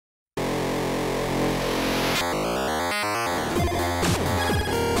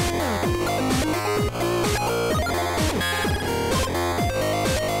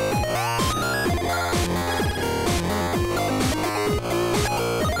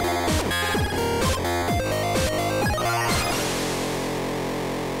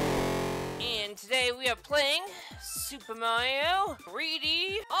playing Super Mario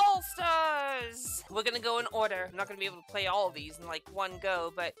 3D All-Stars. We're gonna go in order. I'm not gonna be able to play all of these in like one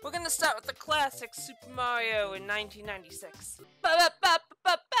go, but we're gonna start with the classic Super Mario in 1996. Bow.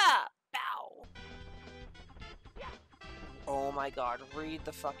 Oh my god, read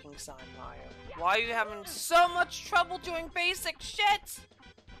the fucking sign, Mario. Why are you having so much trouble doing basic shit?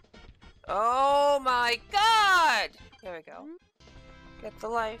 Oh my god! There we go. Get the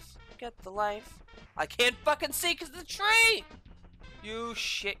life. Get the life. I can't fucking see because of the tree! You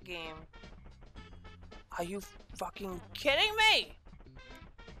shit game. Are you fucking kidding me?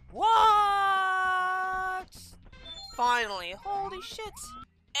 What? Finally. Holy shit.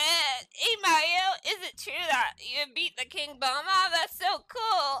 Hey Mario, is it true that you beat the King Bomb? Oh, that's so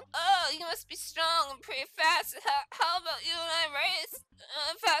cool. Oh, you must be strong and pretty fast. How about you and I race?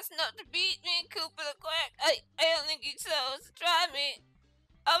 Fast enough to beat me, Koopa the Quick? I don't think you so. Try me.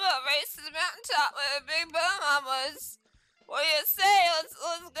 How about race to the mountaintop where the big bomb was? What do you say? Let's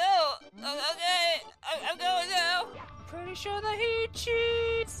go. Okay, I'm going now. Pretty sure that he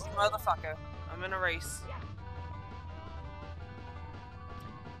cheats. Motherfucker, I'm in a race.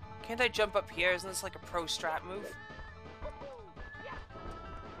 Can't I jump up here? Isn't this like a pro strat move?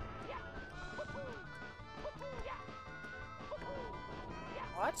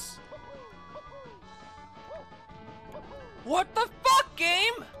 What? What the fuck,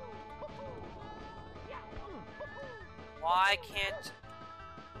 game? Why can't...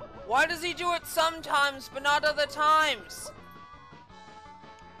 Why does he do it sometimes, but not other times?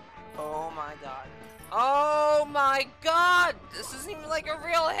 Oh my god. Oh my god! This isn't even like a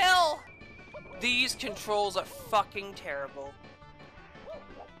real hill! These controls are fucking terrible.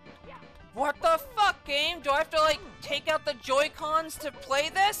 What the fuck, game? Do I have to, like, take out the Joy-Cons to play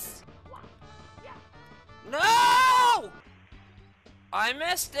this? No! I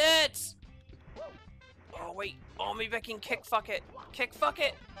missed it! Oh, wait. Oh, maybe I can kick-fuck it. Kick-fuck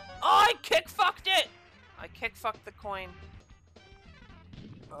it! Oh, I kick-fucked it! I kick-fucked the coin.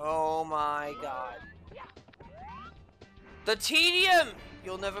 Oh my god. The tedium!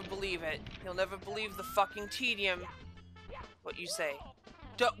 You'll never believe it. You'll never believe the fucking tedium. What you say?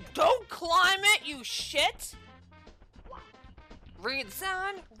 Don't climb it, you shit! Read the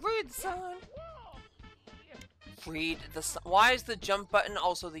sign. Read the sign. Read the sign. Why is the jump button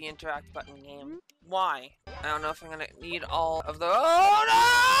also the interact button, game? Why? I don't know if I'm gonna need all of the— Oh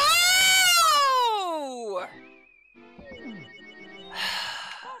no!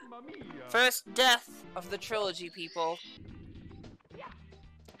 First death of the trilogy, people.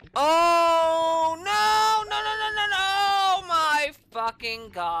 Oh no! No! Oh my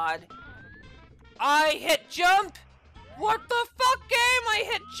fucking god! I hit jump. What the fuck, game? I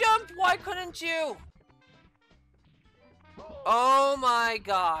hit jump. Why couldn't you? Oh my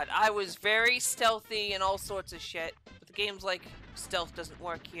god! I was very stealthy and all sorts of shit. But the game's like, stealth doesn't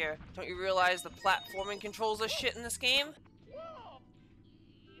work here. Don't you realize the platforming controls are shit in this game?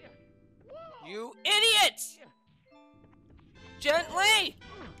 You idiot! Gently!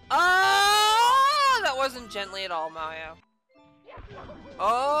 Oh, that wasn't gently at all, Mario.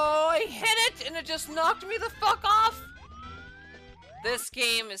 Oh, I hit it and it just knocked me the fuck off! This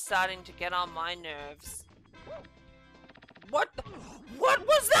game is starting to get on my nerves. What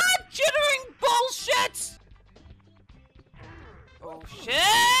was that jittering bullshit? Oh shit!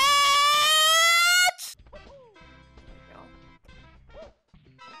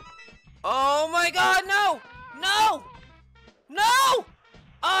 Oh my god, no! No! No!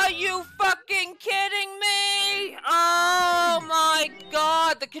 Are you fucking kidding me? Oh my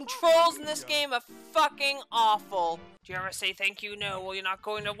god, the controls in this game are fucking awful. Do you ever say thank you? No, well, you're not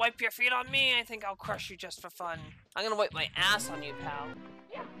going to wipe your feet on me. I think I'll crush you just for fun. I'm gonna wipe my ass on you, pal.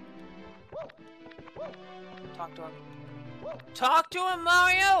 Talk to him. Talk to him,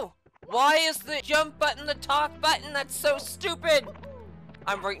 Mario! Why is the jump button the talk button? That's so stupid!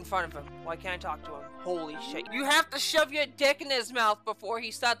 I'm right in front of him. Why can't I talk to him? Holy shit. You have to shove your dick in his mouth before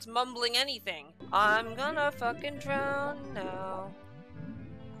he starts mumbling anything. I'm gonna fucking drown now.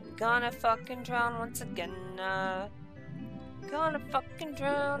 I'm gonna fucking drown once again. Gonna fucking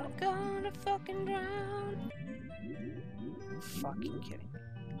drown. I'm gonna fucking drown. Fucking kidding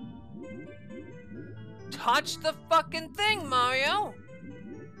me. Touch the fucking thing, Mario!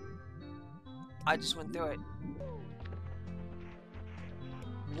 I just went through it.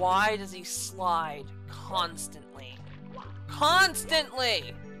 Why does he slide constantly?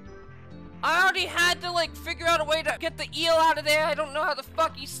 Constantly! I already had to, like, figure out a way to get the eel out of there. I don't know how the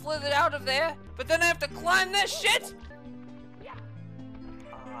fuck he slithered out of there. But then I have to climb this shit?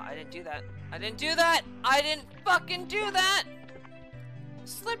 I didn't do that. I didn't do that! I didn't fucking do that!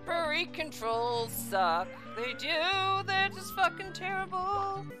 Slippery controls suck. They do. They're just fucking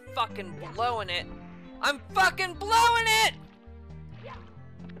terrible. Fucking blowing it. I'm fucking blowing it!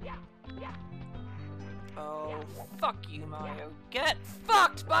 Oh, fuck you, Mario. Get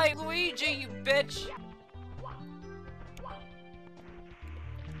fucked by Luigi, you bitch!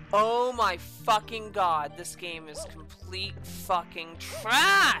 Oh my fucking god, this game is complete fucking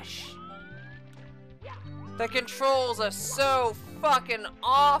trash! The controls are so fucking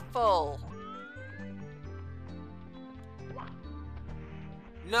awful!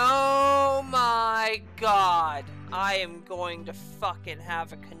 No, my god. I am going to fucking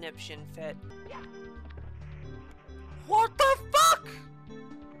have a conniption fit. What the fuck?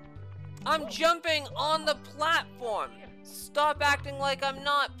 I'm jumping on the platform. Stop acting like I'm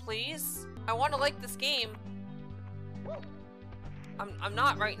not, please. I want to like this game. I'm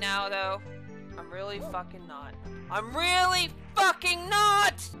not right now, though. I'm really fucking not. I'm really fucking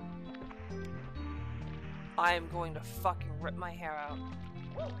not! I am going to fucking rip my hair out.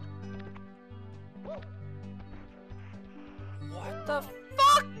 What the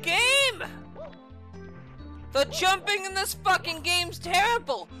fuck, game? The jumping in this fucking game's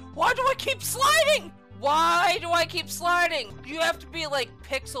terrible. Why do I keep sliding? Why do I keep sliding? You have to be like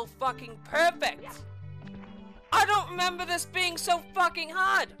pixel fucking perfect. I don't remember this being so fucking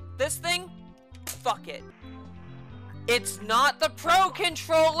hard. This thing? Fuck it. It's not the Pro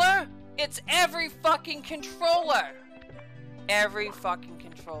controller. It's every fucking controller. Every fucking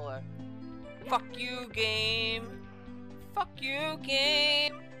controller. Fuck you, game. Fuck you,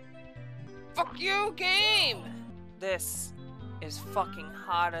 game. Fuck you, game. This is fucking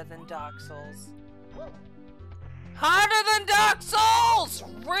harder than Dark Souls. Harder than Dark Souls!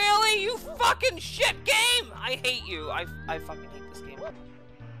 Really? You fucking shit game! I hate you. I fucking hate this game.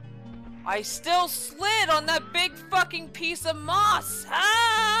 I still slid on that big fucking piece of moss.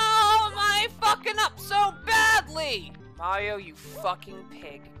 How am I fucking up so badly? Mario, you fucking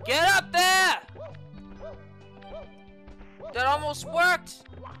pig. Get up there! That almost worked!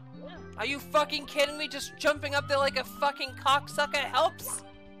 Are you fucking kidding me? Just jumping up there like a fucking cocksucker helps?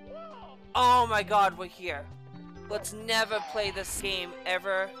 Oh my god, we're here. Let's never play this game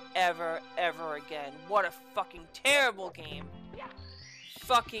ever, ever, ever again. What a fucking terrible game.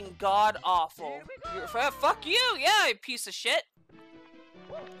 Fucking god awful. Fuck you, yeah, you piece of shit.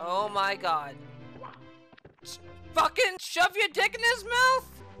 Oh my god. Fucking shove your dick in his mouth?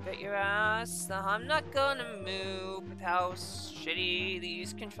 Bet your ass I'm not gonna move with how shitty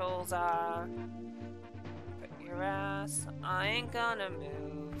these controls are. Bet your ass I ain't gonna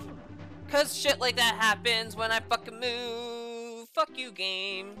move. Cause shit like that happens when I fucking move. Fuck you,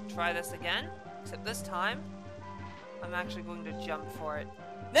 game. Try this again. Except this time, I'm actually going to jump for it.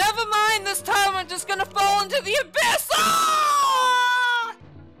 Never mind, this time I'm just gonna fall into the abyss! Ah!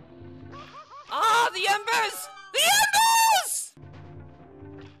 Ah, the embers! The embers!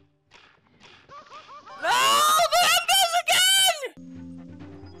 No, the embers again!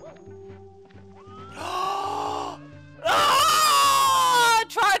 Ah! I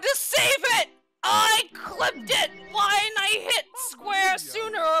tried to save it! I clipped it! Why didn't I hit square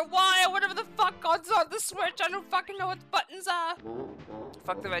sooner or Y or whatever the fuck on the Switch? I don't fucking know what the buttons are.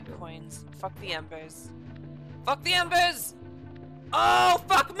 Fuck the red coins. Fuck the embers. Fuck the embers! Oh,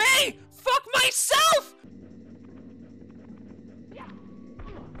 fuck me! Fuck myself!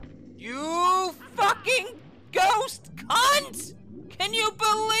 You fucking ghost cunt! Can you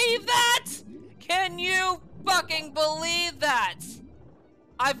believe that? Can you fucking believe that?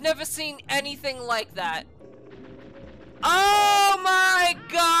 I've never seen anything like that. Oh my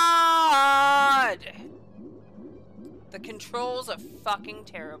god! The controls are fucking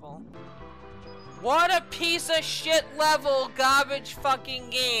terrible. What a piece of shit level garbage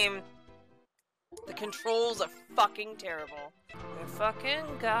fucking game. The controls are fucking terrible. They're fucking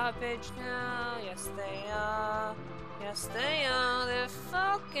garbage now. Yes they are. Yes they are. They're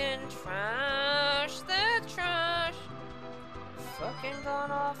fucking trash. They're trash. Fucking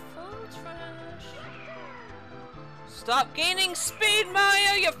gone awful trash. Stop gaining speed,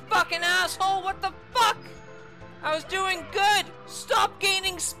 Mario, you fucking asshole! What the fuck? I was doing good! Stop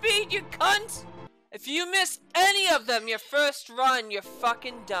gaining speed, you cunt! If you miss any of them your first run, you're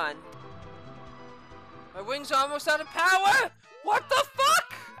fucking done. My wings are almost out of power? What the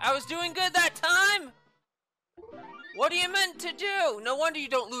fuck? I was doing good that time! What are you meant to do? No wonder you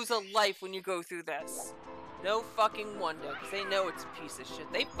don't lose a life when you go through this. No fucking wonder, because they know it's a piece of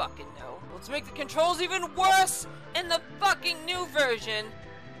shit. They fucking know. Let's make the controls even worse in the fucking new version.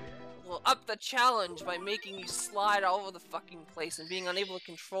 will up the challenge by making you slide all over the fucking place and being unable to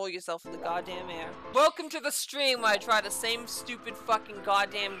control yourself in the goddamn air. Welcome to the stream where I try the same stupid fucking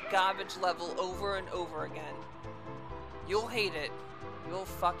goddamn garbage level over and over again. You'll hate it. You'll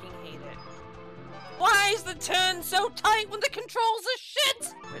fucking hate it. Why is the turn so tight when the controls are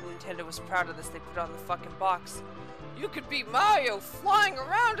shit? But Nintendo was proud of this, they put it on the fucking box. You could be Mario flying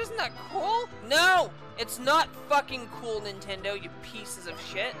around, isn't that cool? No! It's not fucking cool, Nintendo, you pieces of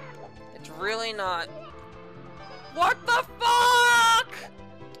shit. It's really not. What the fuck?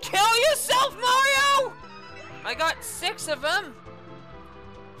 Kill yourself, Mario! I got 6 of them.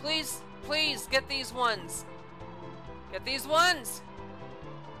 Please, please, get these ones. Get these ones.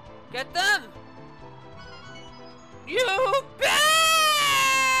 Get them. You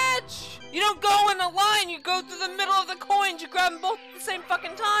bitch! You don't go in a line, you go through the middle of the coins, you grab them both at the same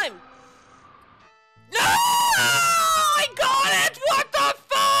fucking time. No! I got it! What the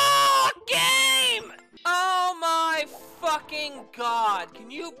fuck? Game! Oh my fucking god. Can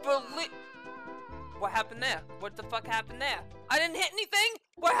you believe... What happened there? What the fuck happened there? I didn't hit anything?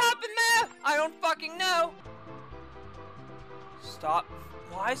 What happened there? I don't fucking know. Stop.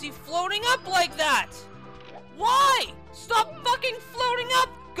 Why is he floating up like that? Why? Stop fucking floating up!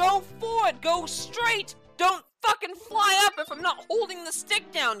 Go forward! Go straight! Don't fucking fly up if I'm not holding the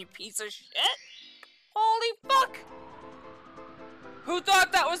stick down, you piece of shit! Holy fuck! Who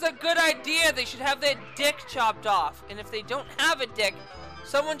thought that was a good idea? They should have their dick chopped off. And if they don't have a dick,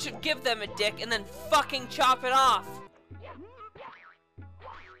 someone should give them a dick and then fucking chop it off.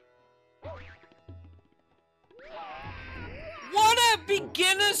 What a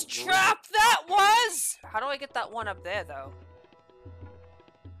beginner's trap that was! How do I get that one up there, though?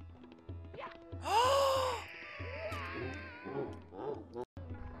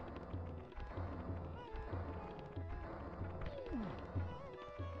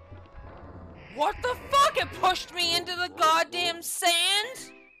 What the fuck? It pushed me into the goddamn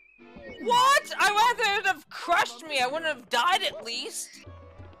sand? What? I rather it have crushed me. I wouldn't have died at least.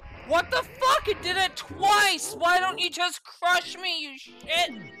 What the fuck? It did it twice! Why don't you just crush me, you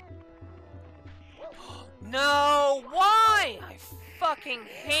shit? No, why? I fucking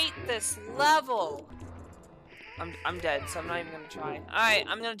hate this level. I'm dead, so I'm not even gonna try. Alright,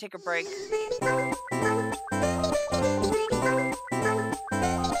 I'm gonna take a break.